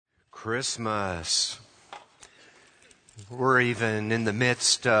Christmas. We're even in the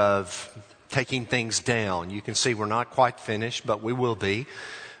midst of taking things down. You can see we're not quite finished, but we will be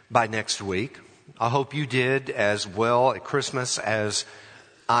by next week. I hope you did as well at Christmas as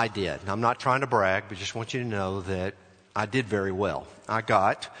I did. I'm not trying to brag, but just want you to know that I did very well.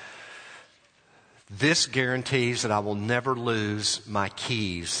 This guarantees that I will never lose my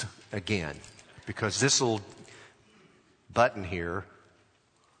keys again, because this little button here,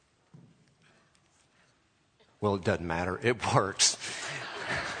 well, it doesn't matter. It works.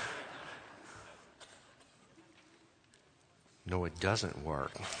 No, it doesn't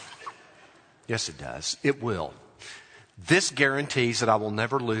work. Yes, it does. It will. This guarantees that I will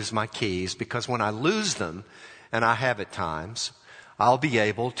never lose my keys, because when I lose them, and I have at times, I'll be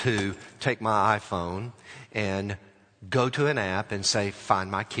able to take my iPhone and go to an app and say,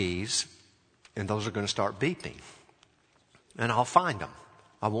 find my keys, and those are going to start beeping. And I'll find them.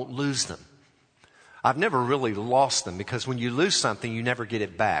 I won't lose them. I've never really lost them, because when you lose something, you never get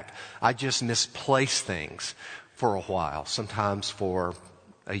it back. I just misplace things for a while, sometimes for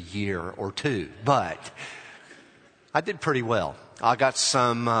a year or two. But I did pretty well. I got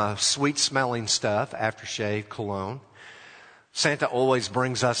some sweet-smelling stuff, aftershave, cologne. Santa always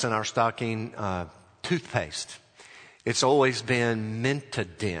brings us in our stocking toothpaste. It's always been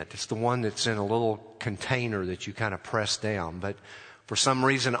Mentadent. It's the one that's in a little container that you kind of press down. But for some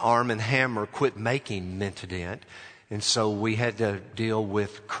reason, Arm & Hammer quit making Mentadent, and so we had to deal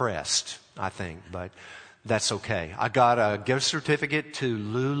with Crest, I think. But that's okay. I got a gift certificate to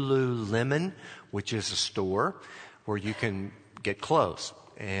Lululemon, which is a store where you can get clothes.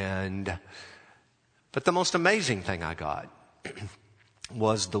 But the most amazing thing I got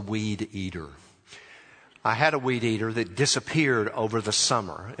was the weed eater. I had a weed eater that disappeared over the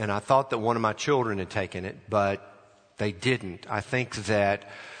summer, and I thought that one of my children had taken it, but they didn't. I think that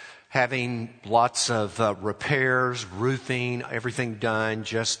having lots of repairs, roofing, everything done,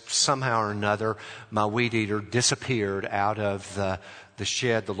 just somehow or another, my weed eater disappeared out of the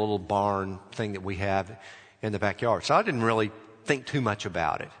shed, the little barn thing that we have in the backyard. So I didn't really think too much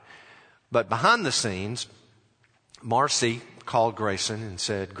about it. But behind the scenes, Marcy called Grayson and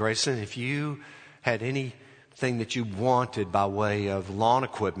said, Grayson, if you had anything that you wanted by way of lawn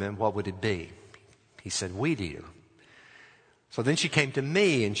equipment, what would it be? He said, weed eater. So then she came to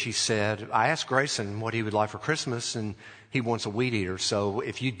me and she said, I asked Grayson what he would like for Christmas, and he wants a weed eater. So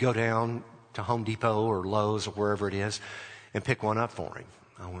if you'd go down to Home Depot or Lowe's or wherever it is and pick one up for him.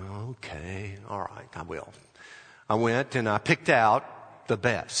 I went, okay, all right, I will. I went and I picked out the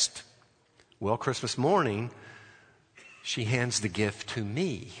best. Well, Christmas morning, she hands the gift to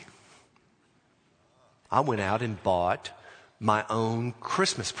me. I went out and bought my own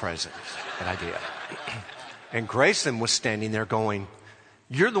Christmas present that I did. And Grayson was standing there going,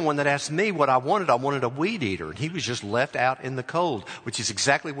 you're the one that asked me what I wanted. I wanted a weed eater. And he was just left out in the cold, which is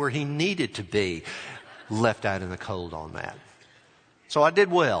exactly where he needed to be, left out in the cold on that. So I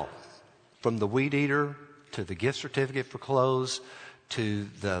did well. From the weed eater to the gift certificate for clothes to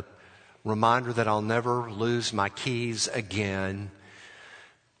the reminder that I'll never lose my keys again,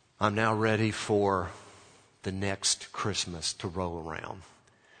 I'm now ready for the next Christmas to roll around.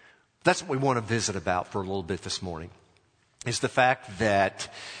 That's what we want to visit about for a little bit this morning, is the fact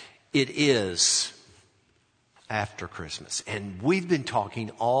that it is after Christmas. And we've been talking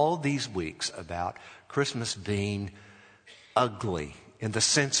all these weeks about Christmas being ugly, in the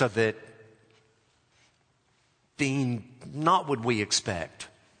sense of it being not what we expect.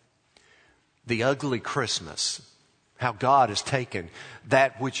 The ugly Christmas. How God has taken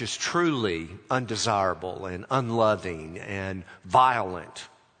that which is truly undesirable and unloving and violent,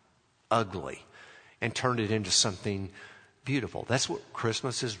 ugly, and turned it into something beautiful. That's what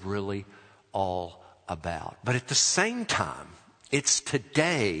Christmas is really all about. But at the same time, it's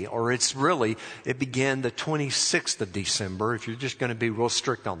today, or it began the 26th of December, if you're just going to be real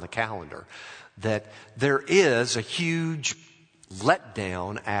strict on the calendar, that there is a huge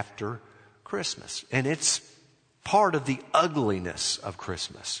letdown after Christmas. And it's part of the ugliness of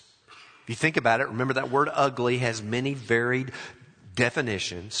Christmas. If you think about it, remember that word ugly has many varied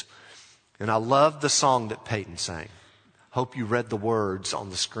definitions. And I love the song that Peyton sang. Hope you read the words on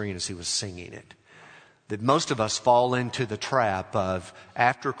the screen as he was singing it. That most of us fall into the trap of,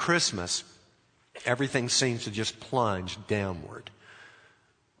 after Christmas, everything seems to just plunge downward.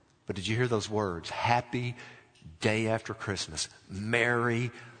 But did you hear those words? Happy day after Christmas.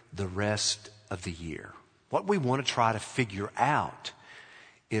 Merry the rest of the year. What we want to try to figure out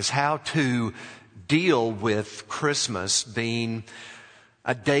is how to deal with Christmas being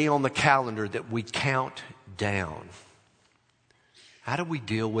a day on the calendar that we count down. how do we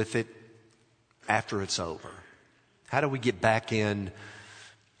deal with it after it's over? How do we get back in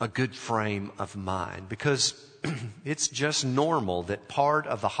a good frame of mind? Because it's just normal that part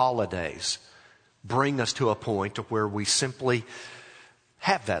of the holidays bring us to a point to where we simply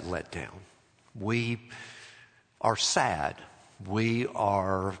have that letdown. We are sad. We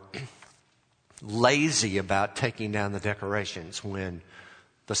are lazy about taking down the decorations when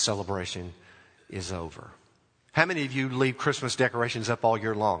the celebration is over. How many of you leave Christmas decorations up all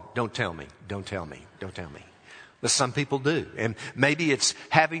year long? Don't tell me. Don't tell me. Don't tell me. But some people do. And maybe it's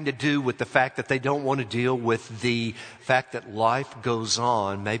having to do with the fact that they don't want to deal with the fact that life goes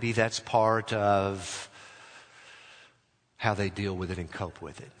on. Maybe that's part of how they deal with it and cope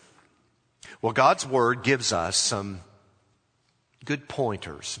with it. Well, God's Word gives us some good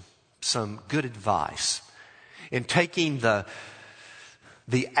pointers, some good advice in taking the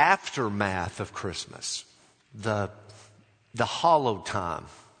aftermath of Christmas, the hallowed time.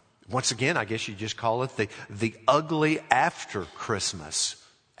 Once again, I guess you just call it the ugly after Christmas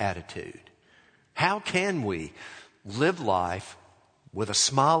attitude. How can we live life with a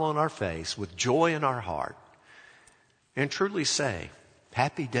smile on our face, with joy in our heart, and truly say,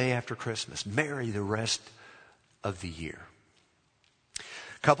 happy day after Christmas, merry the rest of the year?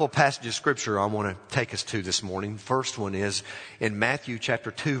 A couple of passages of Scripture I want to take us to this morning. The first one is in Matthew chapter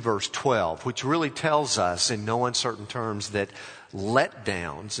 2, verse 12, which really tells us in no uncertain terms that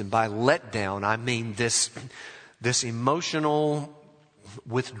letdowns, and by letdown I mean this emotional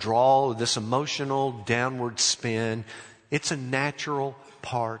withdrawal, this emotional downward spin, it's a natural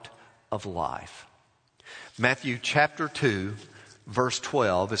part of life. Matthew chapter 2, verse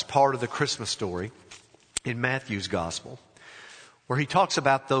 12 is part of the Christmas story in Matthew's gospel, where he talks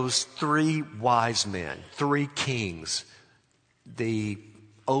about those three wise men, three kings. The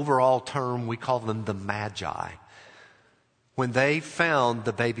overall term, we call them the Magi. When they found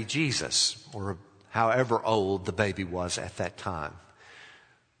the baby Jesus, or however old the baby was at that time,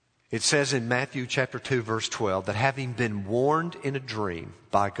 it says in Matthew chapter 2, verse 12, that having been warned in a dream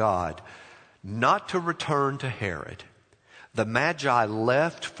by God not to return to Herod, the Magi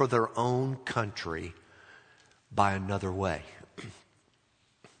left for their own country by another way.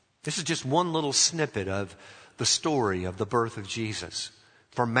 This is just one little snippet of the story of the birth of Jesus.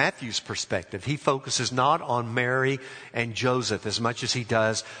 From Matthew's perspective, he focuses not on Mary and Joseph as much as he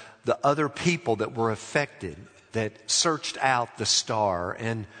does the other people that were affected, that searched out the star.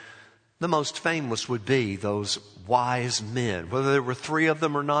 And the most famous would be those wise men. Whether there were three of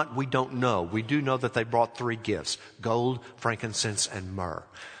them or not, we don't know. We do know that they brought three gifts: gold, frankincense, and myrrh.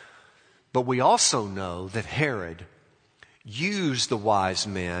 But we also know that Herod used the wise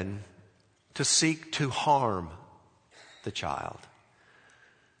men to seek to harm the child.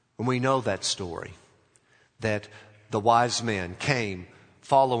 And we know that story, that the wise men came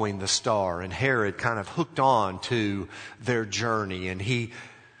following the star, and Herod kind of hooked on to their journey. And he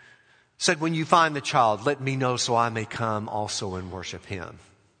said, when you find the child, let me know so I may come also and worship him.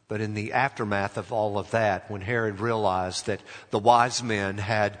 But in the aftermath of all of that, when Herod realized that the wise men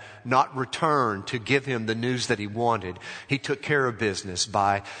had not returned to give him the news that he wanted, he took care of business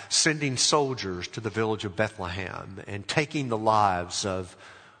by sending soldiers to the village of Bethlehem and taking the lives of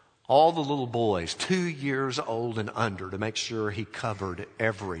all the little boys 2 years old and under, to make sure he covered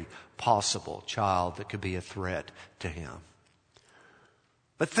every possible child that could be a threat to him.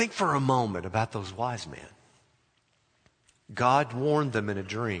 But think for a moment about those wise men. God warned them in a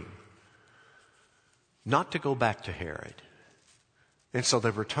dream not to go back to Herod. And so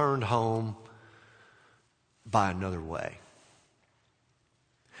they returned home by another way.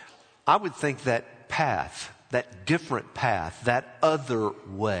 I would think that path, that different path, that other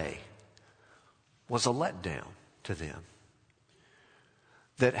way, was a letdown to them.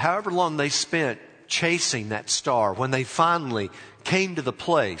 That however long they spent chasing that star, when they finally came to the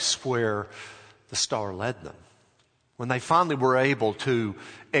place where the star led them, when they finally were able to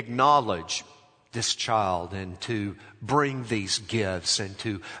acknowledge this child and to bring these gifts and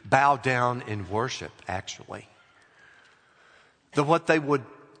to bow down in worship, actually, that what they would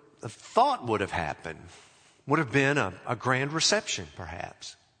have thought would have happened would have been a grand reception,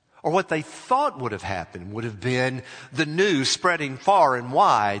 perhaps. Or what they thought would have happened would have been the news spreading far and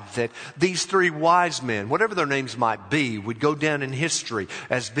wide that these three wise men, whatever their names might be, would go down in history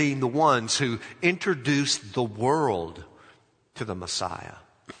as being the ones who introduced the world to the Messiah.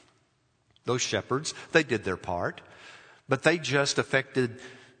 Those shepherds, they did their part, but they just affected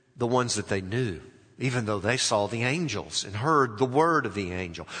the ones that they knew, even though they saw the angels and heard the word of the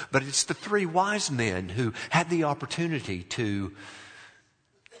angel. But it's the three wise men who had the opportunity to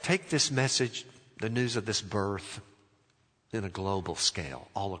take this message, the news of this birth, in a global scale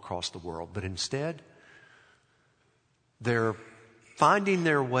all across the world. But instead, they're finding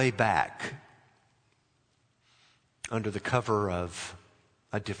their way back under the cover of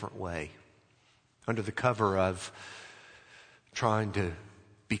a different way, under the cover of trying to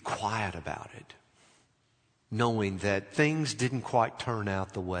be quiet about it, knowing that things didn't quite turn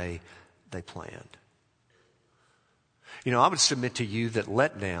out the way they planned. You know, I would submit to you that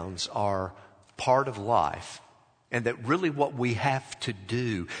letdowns are part of life, and that really what we have to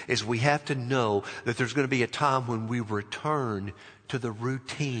do is we have to know that there's going to be a time when we return to the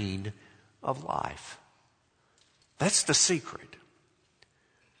routine of life. That's the secret.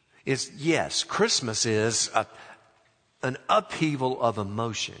 Yes, Christmas is an upheaval of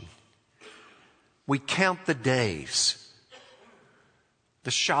emotion. We count the days.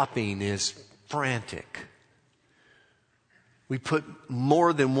 The shopping is frantic. We put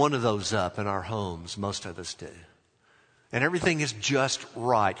more than one of those up in our homes, most of us do. And everything is just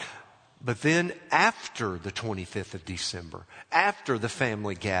right. But then after the 25th of December, after the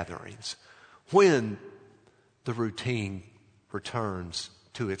family gatherings, when the routine returns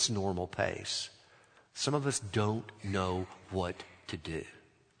to its normal pace, some of us don't know what to do.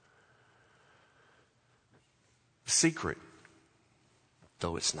 The secret,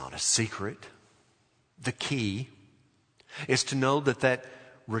 though it's not a secret, the key is to know that that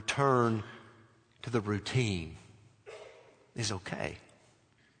return to the routine is okay.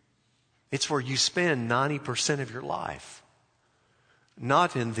 It's where you spend 90% of your life.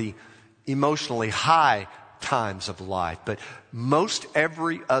 Not in the emotionally high times of life, but most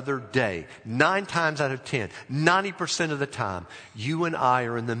every other day, 9 times out of 10, 90% of the time, you and I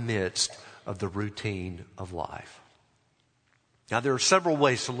are in the midst of the routine of life. Now, there are several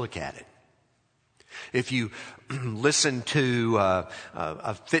ways to look at it. If you listen to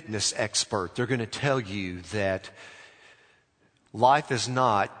a fitness expert, they're going to tell you that life is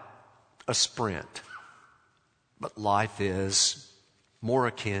not a sprint, but life is more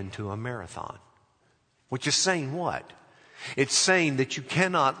akin to a marathon. Which is saying what? It's saying that you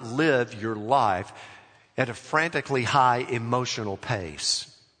cannot live your life at a frantically high emotional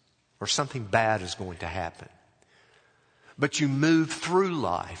pace, or something bad is going to happen. But you move through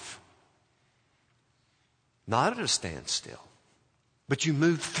life, not at a standstill, but you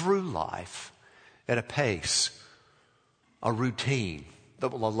move through life at a pace, a routine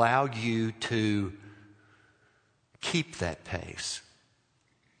that will allow you to keep that pace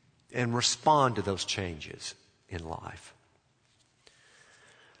and respond to those changes in life.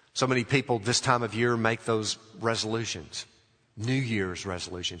 So many people this time of year make those resolutions, New Year's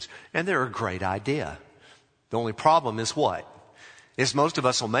resolutions, and they're a great idea. The only problem is what? Is most of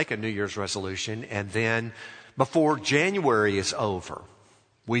us will make a New Year's resolution, and then before January is over,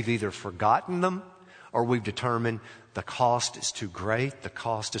 we've either forgotten them or we've determined the cost is too great, the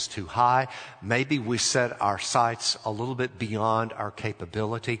cost is too high. Maybe we set our sights a little bit beyond our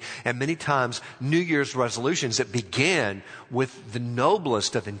capability. And many times, New Year's resolutions that began with the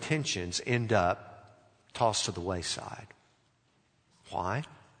noblest of intentions end up tossed to the wayside. Why?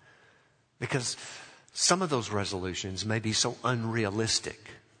 Because some of those resolutions may be so unrealistic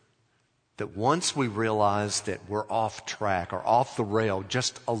that once we realize that we're off track or off the rail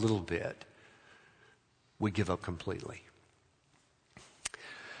just a little bit, we give up completely.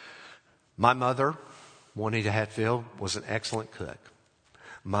 My mother, Juanita Hatfield, was an excellent cook.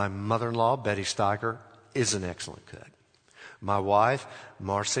 My mother-in-law, Betty Steiger, is an excellent cook. My wife,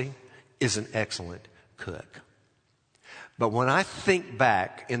 Marcy, is an excellent cook. But when I think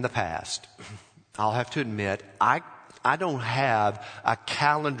back in the past, I'll have to admit, I don't have a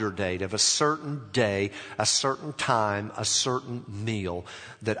calendar date of a certain day, a certain time, a certain meal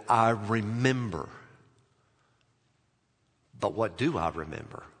that I remember. But what do I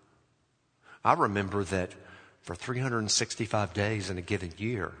remember? I remember that for 365 days in a given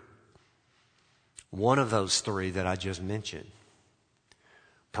year, one of those 3 that I just mentioned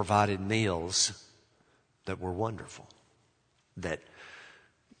provided meals that were wonderful, that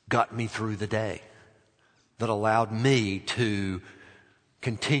got me through the day, that allowed me to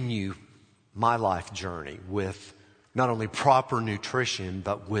continue my life journey with not only proper nutrition,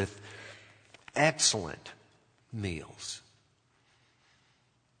 but with excellent meals.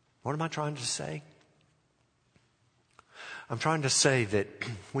 What am I trying to say? I'm trying to say that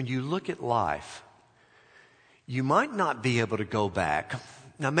when you look at life, you might not be able to go back.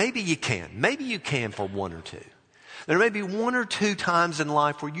 Now, maybe you can. Maybe you can for 1 or 2. There may be 1 or 2 times in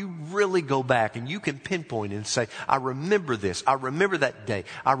life where you really go back and you can pinpoint and say, I remember this. I remember that day.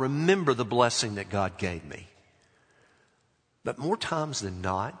 I remember the blessing that God gave me. But more times than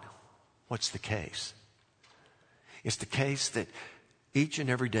not, what's the case? It's the case that each and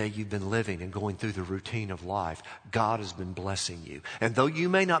every day you've been living and going through the routine of life, God has been blessing you. And though you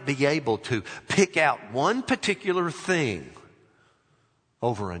may not be able to pick out one particular thing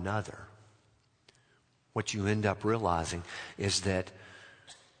over another, what you end up realizing is that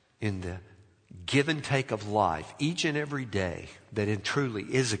in the give and take of life, each and every day, that it truly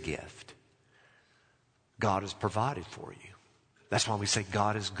is a gift, God has provided for you. That's why we say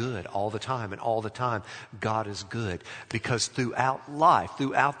God is good all the time, and all the time God is good. Because throughout life,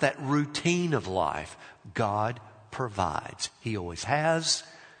 throughout that routine of life, God provides. He always has,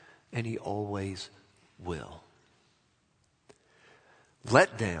 and He always will.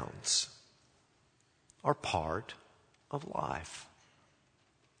 Letdowns are part of life.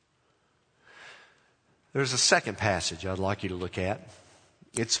 There's a second passage I'd like you to look at.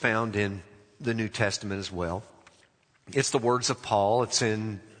 It's found in the New Testament as well. It's the words of Paul. It's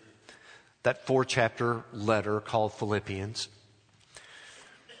in that 4-chapter letter called Philippians.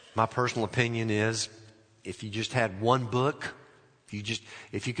 My personal opinion is, if you just had one book,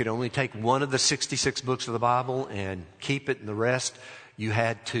 if you could only take one of the 66 books of the Bible and keep it and the rest you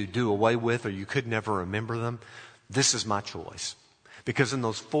had to do away with, or you could never remember them, this is my choice. Because in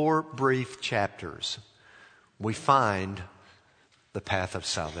those 4 brief chapters, we find the path of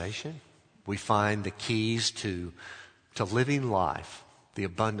salvation. We find the keys to living life, the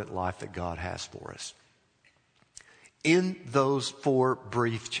abundant life that God has for us. In those 4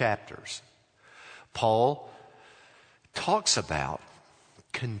 brief chapters, Paul talks about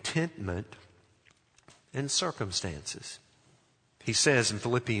contentment and circumstances. He says in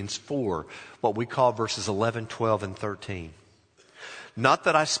Philippians 4, what we call verses 11, 12, and 13, "Not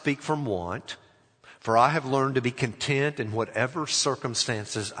that I speak from want, for I have learned to be content in whatever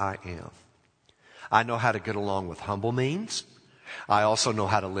circumstances I am. I know how to get along with humble means. I also know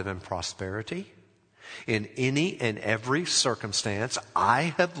how to live in prosperity. In any and every circumstance,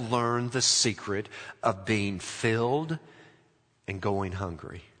 I have learned the secret of being filled and going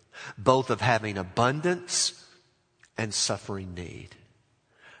hungry, both of having abundance and suffering need.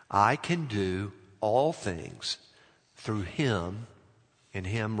 I can do all things through Him," and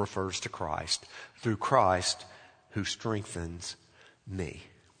Him refers to Christ, "through Christ who strengthens me."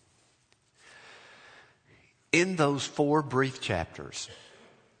 In those 4 brief chapters,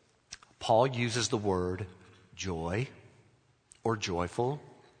 Paul uses the word joy, or joyful,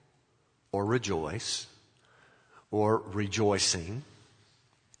 or rejoice, or rejoicing,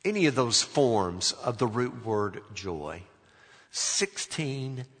 any of those forms of the root word joy,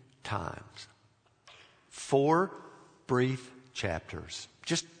 16 times. 4 brief chapters.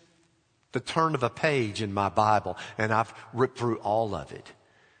 Just the turn of a page in my Bible, and I've ripped through all of it.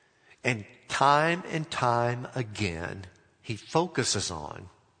 And time again, he focuses on,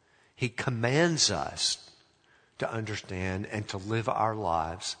 he commands us to understand and to live our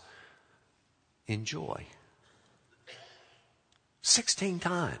lives in joy. 16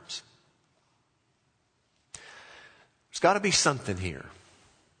 times. There's got to be something here.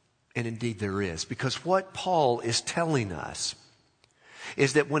 And indeed there is. Because what Paul is telling us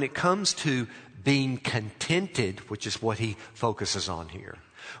is that when it comes to being contented, which is what he focuses on here,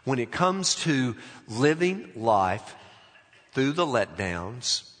 when it comes to living life through the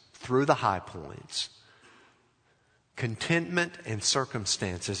letdowns, through the high points, contentment and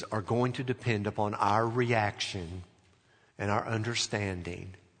circumstances are going to depend upon our reaction and our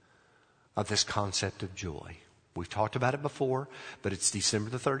understanding of this concept of joy. We've talked about it before, but it's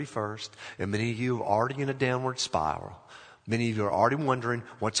December the 31st, and many of you are already in a downward spiral. Many of you are already wondering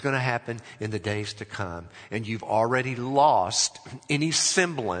what's going to happen in the days to come. And you've already lost any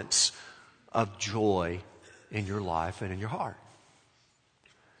semblance of joy in your life and in your heart.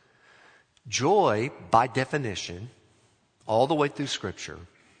 Joy, by definition, all the way through Scripture,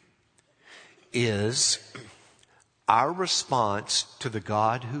 is our response to the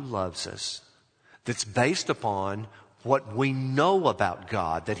God who loves us, that's based upon what we know about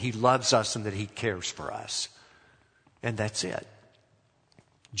God, that He loves us and that He cares for us. And that's it.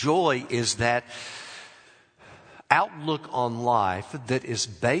 Joy is that outlook on life that is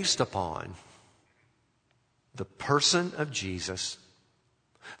based upon the person of Jesus,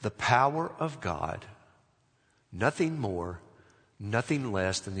 the power of God, nothing more, nothing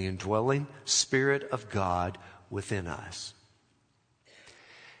less than the indwelling Spirit of God within us.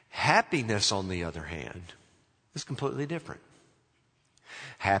 Happiness, on the other hand, is completely different.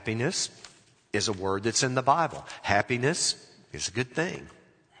 Happiness is a word that's in the Bible. Happiness is a good thing.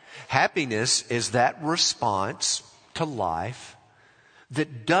 Happiness is that response to life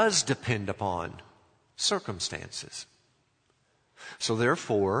that does depend upon circumstances. So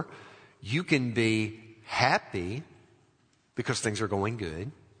therefore, you can be happy because things are going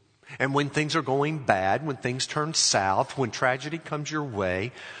good. And when things are going bad, when things turn south, when tragedy comes your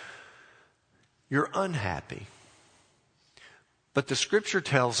way, you're unhappy. But the Scripture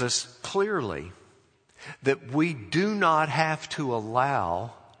tells us clearly that we do not have to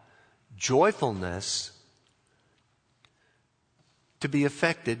allow joyfulness to be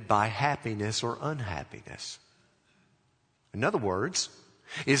affected by happiness or unhappiness. In other words,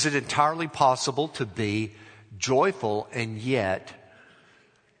 is it entirely possible to be joyful and yet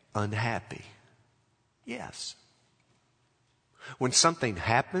unhappy? Yes. When something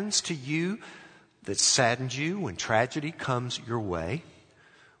happens to you that saddens you, when tragedy comes your way,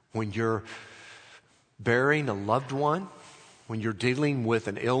 when you're burying a loved one, when you're dealing with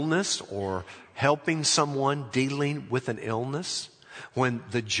an illness or helping someone dealing with an illness, when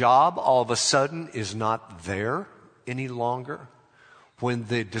the job all of a sudden is not there any longer, when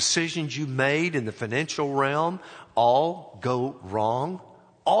the decisions you made in the financial realm all go wrong,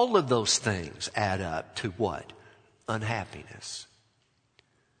 all of those things add up to what? Unhappiness.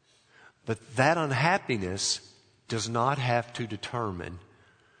 But that unhappiness does not have to determine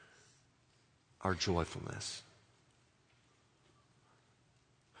our joyfulness.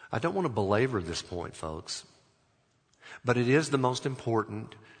 I don't want to belabor this point, folks, but it is the most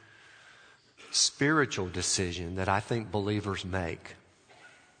important spiritual decision that I think believers make.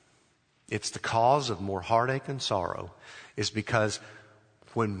 It's the cause of more heartache and sorrow, is because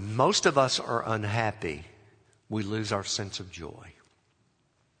when most of us are unhappy, we lose our sense of joy.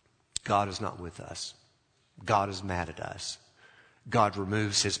 God is not with us. God is mad at us. God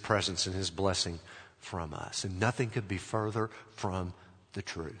removes His presence and His blessing from us. And nothing could be further from the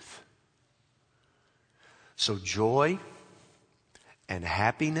truth. So joy and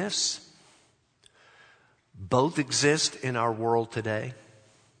happiness both exist in our world today.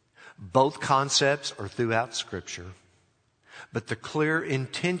 Both concepts are throughout Scripture. But the clear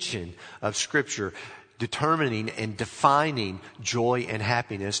intention of Scripture determining and defining joy and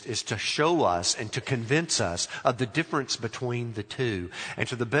happiness is to show us and to convince us of the difference between the two. And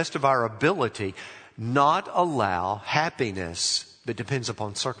to the best of our ability, not allow happiness that depends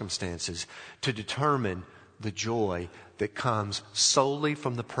upon circumstances to determine the joy that comes solely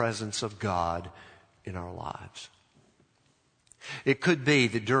from the presence of God in our lives. It could be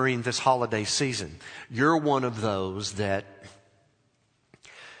that during this holiday season, you're one of those that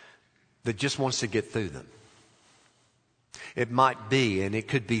just wants to get through them. It might be, and it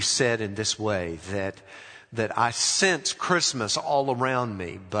could be said in this way, that I sense Christmas all around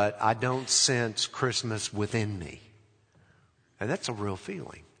me, but I don't sense Christmas within me. And that's a real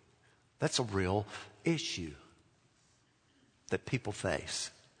feeling. That's a real issue that people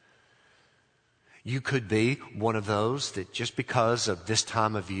face. You could be one of those that just because of this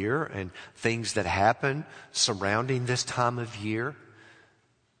time of year and things that happen surrounding this time of year,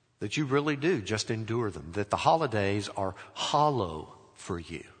 that you really do just endure them, that the holidays are hollow for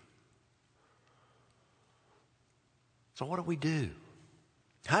you. So what do we do?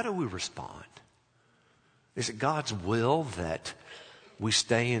 How do we respond? Is it God's will that we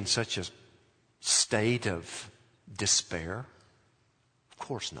stay in such a state of despair? Of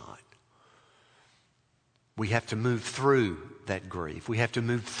course not. We have to move through that grief. We have to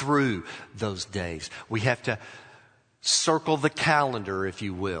move through those days. We have to circle the calendar, if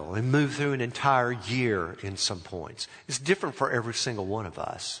you will, and move through an entire year in some points. It's different for every single one of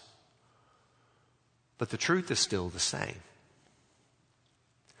us. But the truth is still the same.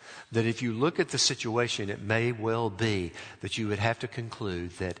 That if you look at the situation, it may well be that you would have to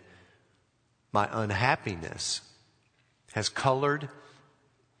conclude that my unhappiness has colored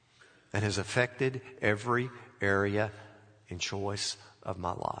and has affected every area and choice of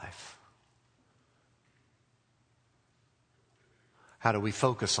my life. How do we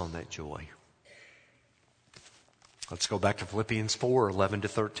focus on that joy? Let's go back to Philippians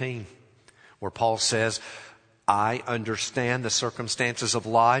 4:11-13, where Paul says, I understand the circumstances of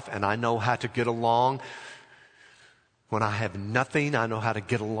life and I know how to get along. When I have nothing, I know how to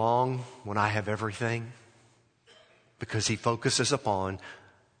get along when I have everything. Because he focuses upon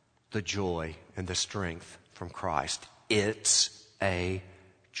the joy and the strength from Christ. It's a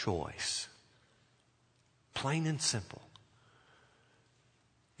choice. Plain and simple.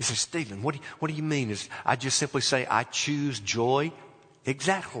 You say, Stephen, what do you mean? Is I just simply say I choose joy?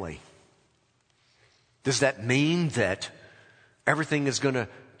 Exactly. Does that mean that everything is going to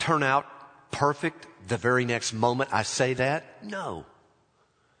turn out perfect the very next moment I say that? No.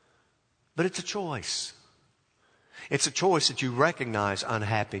 But it's a choice. It's a choice that you recognize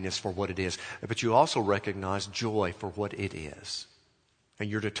unhappiness for what it is, but you also recognize joy for what it is. And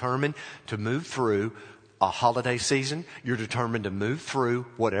you're determined to move through a holiday season. You're determined to move through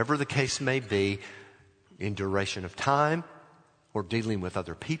whatever the case may be in duration of time or dealing with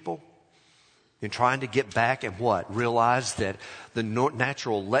other people. In trying to get back and what? Realize that the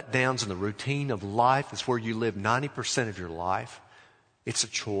natural letdowns and the routine of life is where you live 90% of your life. It's a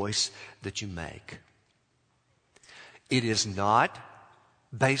choice that you make. It is not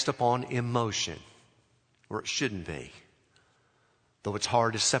based upon emotion, or it shouldn't be, though it's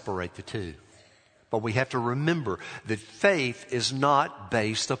hard to separate the two. But we have to remember that faith is not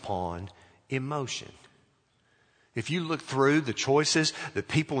based upon emotion. If you look through the choices that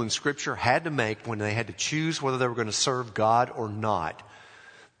people in Scripture had to make when they had to choose whether they were going to serve God or not,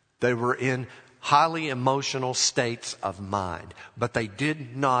 they were in highly emotional states of mind. But they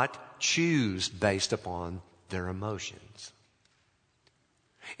did not choose based upon their emotions.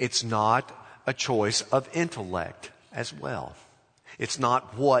 It's not a choice of intellect as well. It's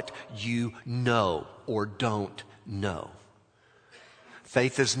not what you know or don't know.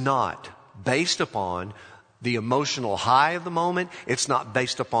 Faith is not based upon the emotional high of the moment. It's not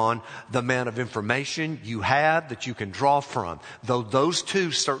based upon the amount of information you have that you can draw from, though those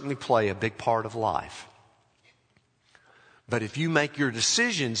two certainly play a big part of life. But if you make your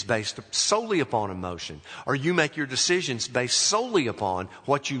decisions based solely upon emotion, or you make your decisions based solely upon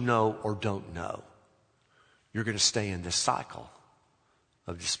what you know or don't know, you're going to stay in this cycle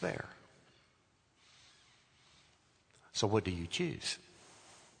of despair. So what do you choose?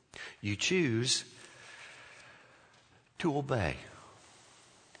 You choose to obey.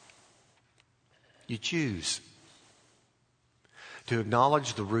 You choose to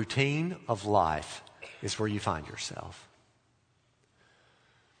acknowledge the routine of life is where you find yourself.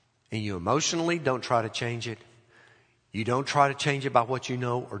 And you emotionally don't try to change it. You don't try to change it by what you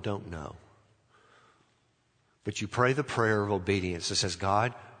know or don't know. But you pray the prayer of obedience that says,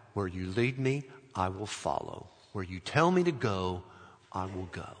 God, where you lead me, I will follow. Where you tell me to go, I will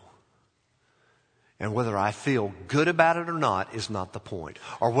go. And whether I feel good about it or not is not the point.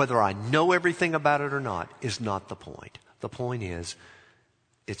 Or whether I know everything about it or not is not the point. The point is,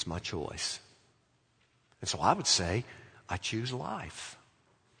 it's my choice. And so I would say, I choose life.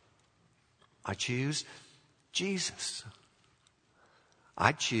 I choose Jesus.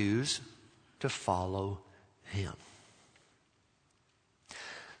 I choose to follow Him.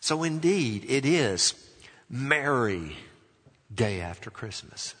 So indeed, it is merry day after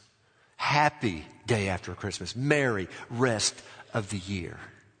Christmas. Happy day after Christmas. Merry rest of the year.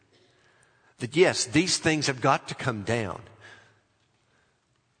 That yes, these things have got to come down.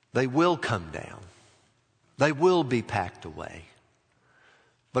 They will come down. They will be packed away.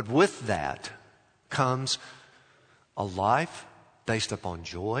 But with that comes a life based upon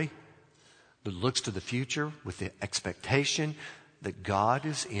joy that looks to the future with the expectation that God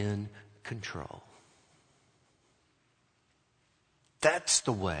is in control. That's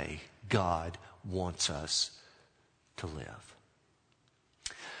the way God wants us to live.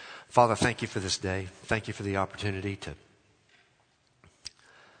 Father, thank you for this day. Thank you for the opportunity to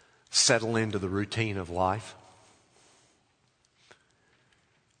settle into the routine of life.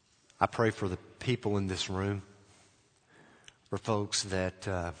 I pray for the people in this room, for folks that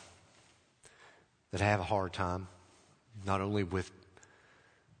have a hard time, not only with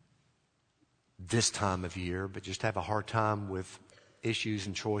this time of year, but just have a hard time with issues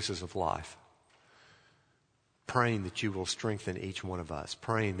and choices of life. Praying that you will strengthen each one of us,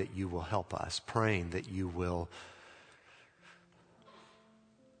 praying that you will help us, praying that you will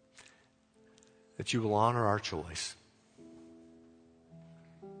honor our choice.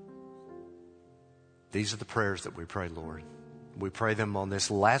 These are the prayers that we pray, Lord. We pray them on this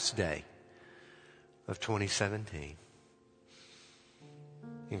last day of 2017.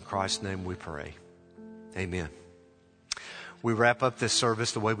 In Christ's name we pray. Amen. We wrap up this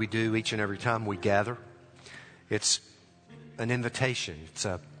service the way we do each and every time we gather. It's an invitation. It's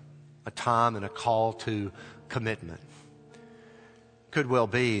a time and a call to commitment. Could well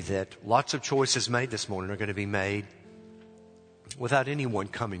be that lots of choices made this morning are going to be made without anyone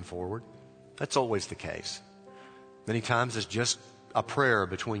coming forward. That's always the case. Many times it's just a prayer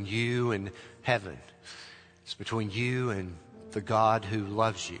between you and heaven. It's between you and the God who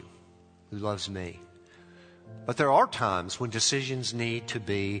loves you, who loves me. But there are times when decisions need to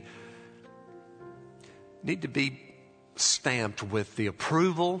be stamped with the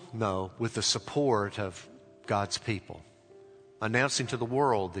approval, with the support of God's people. Announcing to the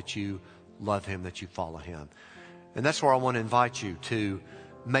world that you love Him, that you follow Him. And that's where I want to invite you to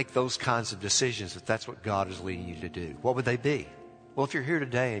make those kinds of decisions if that's what God is leading you to do. What would they be? Well, if you're here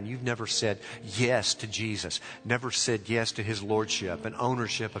today and you've never said yes to Jesus, never said yes to His Lordship and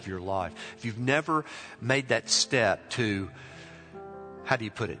ownership of your life, if you've never made that step to, how do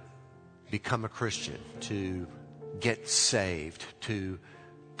you put it, become a Christian, to get saved, to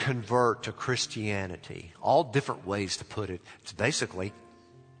convert to Christianity, all different ways to put it, it's basically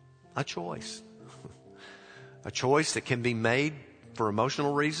a choice. A choice that can be made for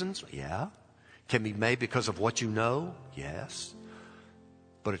emotional reasons, yeah. Can be made because of what you know, yes.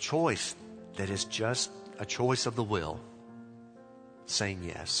 But a choice that is just a choice of the will, saying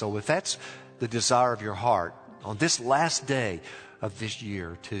yes. So if that's the desire of your heart on this last day of this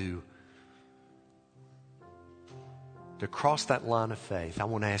year to cross that line of faith, I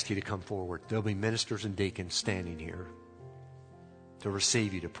want to ask you to come forward. There'll be ministers and deacons standing here to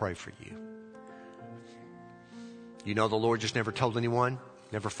receive you, to pray for you. You know the Lord just never told anyone,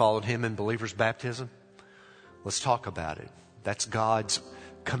 never followed Him in believer's baptism? Let's talk about it. That's God's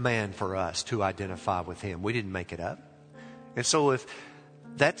command for us to identify with Him. We didn't make it up. And so if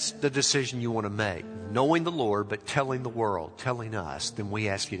that's the decision you want to make, knowing the Lord but telling the world, telling us, then we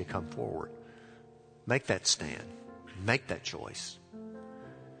ask you to come forward. Make that stand. Make that choice.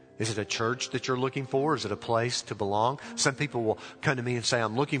 Is it a church that you're looking for? Is it a place to belong? Some people will come to me and say,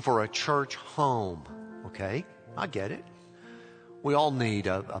 I'm looking for a church home. Okay, I get it. We all need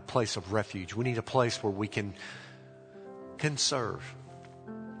a place of refuge. We need a place where we can serve.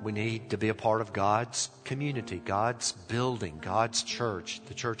 We need to be a part of God's community, God's building, God's church.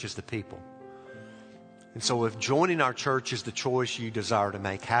 The church is the people. And so if joining our church is the choice you desire to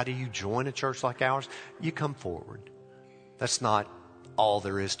make, how do you join a church like ours? You come forward. That's not all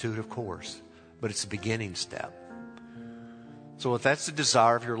there is to it, of course, but it's a beginning step. So if that's the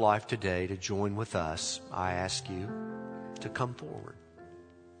desire of your life today to join with us, I ask you to come forward.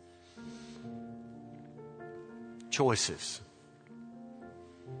 Choices.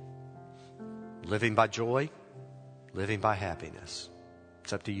 Living by joy, living by happiness.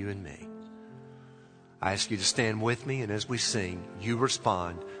 It's up to you and me. I ask you to stand with me, and as we sing, you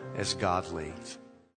respond as God leads.